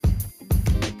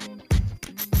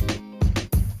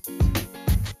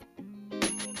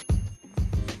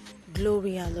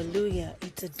Glory, hallelujah.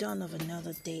 It's the dawn of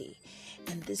another day.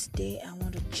 And this day, I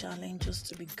want to challenge us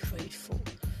to be grateful,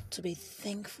 to be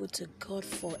thankful to God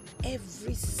for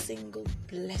every single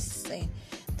blessing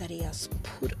that He has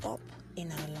put up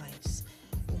in our lives.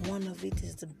 One of it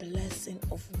is the blessing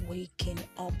of waking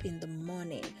up in the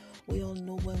morning. We all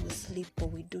know when we sleep,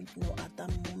 but we don't know at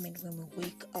that moment when we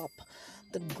wake up.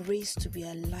 The grace to be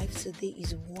alive today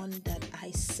is one that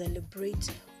I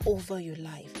celebrate over your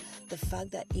life. The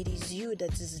fact that it is you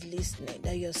that is listening,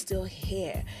 that you're still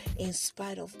here in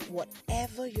spite of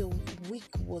whatever your week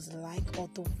was like or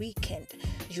the weekend,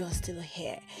 you are still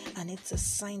here. And it's a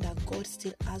sign that God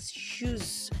still has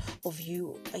use of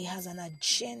you. He has an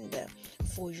agenda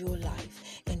for your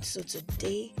life. And so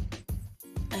today,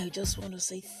 I just want to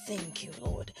say thank you,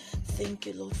 Lord. Thank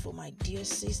you, Lord, for my dear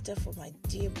sister, for my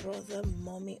dear brother,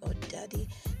 mommy or daddy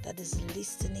that is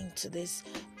listening to this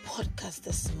podcast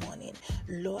this morning.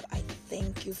 Lord, I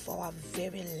thank you for our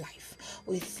very life.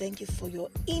 We thank you for your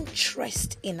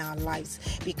interest in our lives,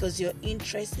 because your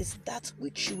interest is that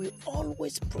which you will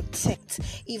always protect.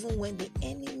 Even when the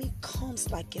enemy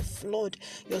comes like a flood,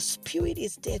 your spirit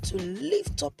is there to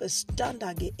lift up a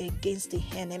standard against the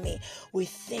enemy. We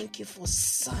thank you for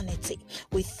sanity.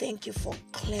 We thank you for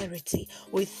clarity.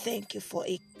 We thank you for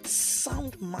a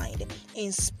sound mind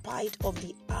in spite of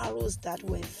the arrows that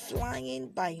were flying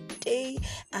by day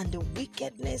and the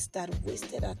wickedness that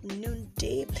wasted at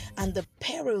noonday and the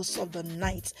perils of the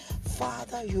night.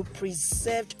 Father, you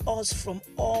preserved us from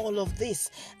all of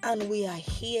this, and we are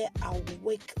here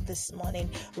awake this morning,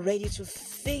 ready to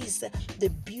face the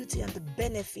beauty and the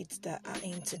benefits that are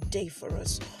in today for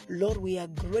us. Lord, we are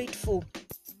grateful.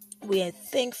 We are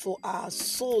thankful. Our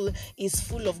soul is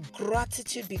full of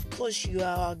gratitude because you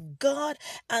are our God,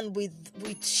 and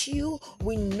with you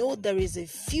we know there is a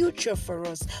future for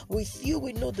us. With you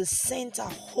we know the center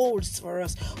holds for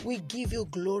us. We give you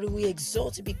glory, we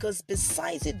exalt you, because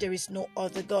besides it there is no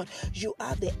other God. You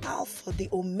are the Alpha, the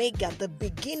Omega, the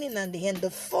beginning and the end, the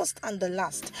first and the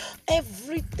last.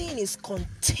 Everything is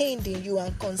contained in you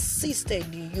and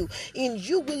consistent in you. In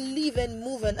you we live and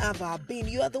move and have our being.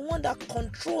 You are the one that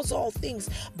controls all things,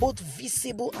 both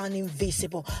visible and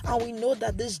invisible. And we know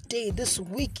that this day, this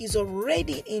week is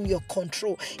already in your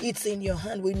control. It's in your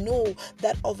hand. We know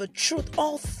that of a truth,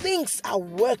 all things are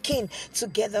working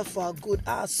together for our good.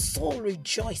 Our soul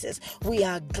rejoices. We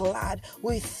are glad.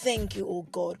 We thank you, oh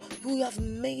God. You have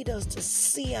made us to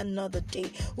see another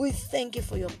day. We thank you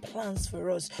for your plans for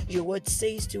us. Your word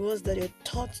says to us that your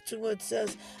thoughts towards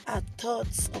us are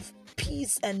thoughts of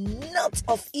peace and not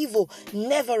of evil,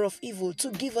 never of evil, to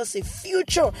give us a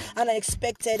future and an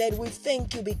expected end. We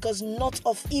thank you because not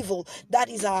of evil, that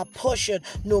is our portion.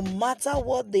 No matter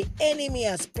what the enemy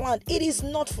has planned, it is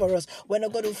not for us. We're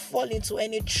not going to fall into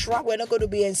any trap. We're not going to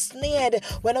be ensnared.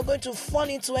 We're not going to fall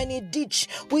into any ditch.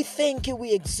 We thank you.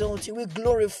 We exalt you. We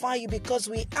glorify you because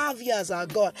we have you as our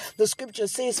God. The scripture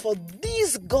says, for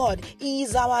this God, He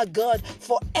is our God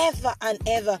forever and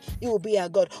ever. He will be our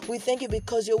God. We thank you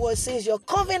because your word says, your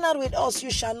covenant with us you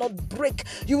shall not break.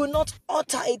 You will not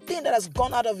utter a thing that has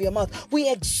gone out of your mouth. We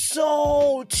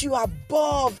exalt you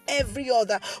above every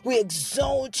other. We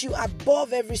exalt you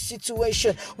above every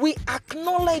situation. We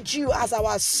acknowledge you as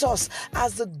our source,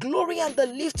 as the glory and the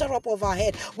lifter up of our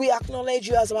head. We acknowledge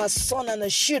you as our sun and a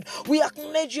shield. We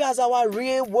acknowledge you as our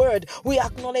real word. We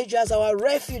acknowledge you as our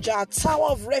refuge, our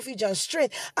tower of refuge and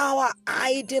strength, our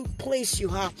hiding place you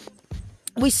are.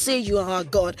 We say you are our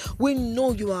God. We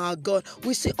know you are our God.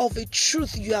 We say of a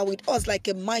truth you are with us like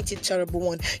a mighty terrible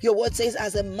one. Your word says,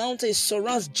 as a mountain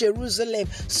surrounds Jerusalem,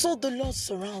 so the Lord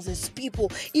surrounds his people,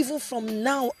 even from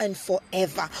now and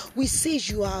forever. We say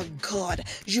you are God.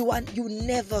 You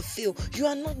never fail. You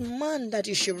are not man that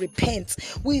you should repent.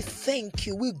 We thank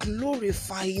you. We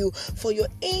glorify you for your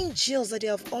angels that you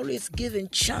have always given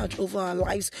charge over our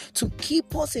lives to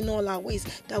keep us in all our ways,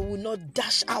 that will not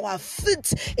dash our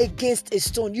feet against a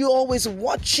stone. You're always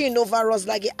watching over us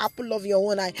like the apple of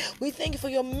your own eye. We thank you for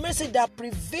your mercy that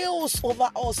prevails over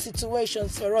all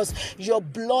situations for us. Your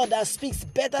blood that speaks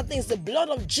better things, the blood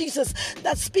of Jesus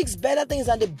that speaks better things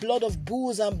than the blood of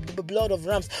bulls and the blood of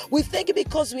rams. We thank you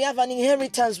because we have an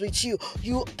inheritance with you.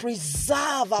 You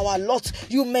preserve our lot.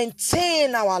 You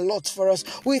maintain our lot for us.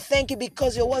 We thank you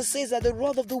because your word says that the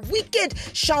rod of the wicked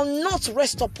shall not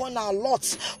rest upon our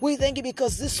lots. We thank you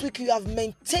because this week you have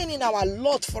maintained our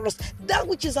lot for us. That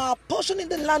which is our portion in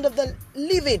the land of the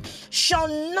living shall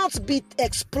not be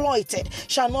exploited,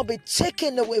 shall not be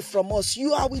taken away from us.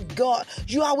 You are with God.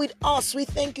 You are with us. We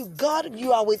thank you, God.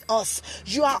 You are with us.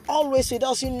 You are always with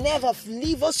us. You never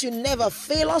leave us. You never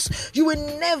fail us. You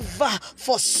will never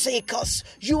forsake us.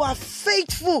 You are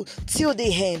faithful till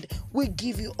the end. We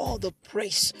give you all the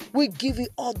praise. We give you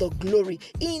all the glory.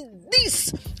 In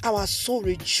this, our soul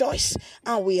rejoices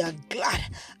and we are glad.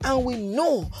 And we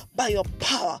know by your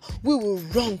power, we will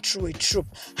run through a troop.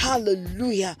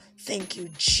 Hallelujah. Thank you,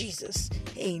 Jesus.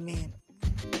 Amen.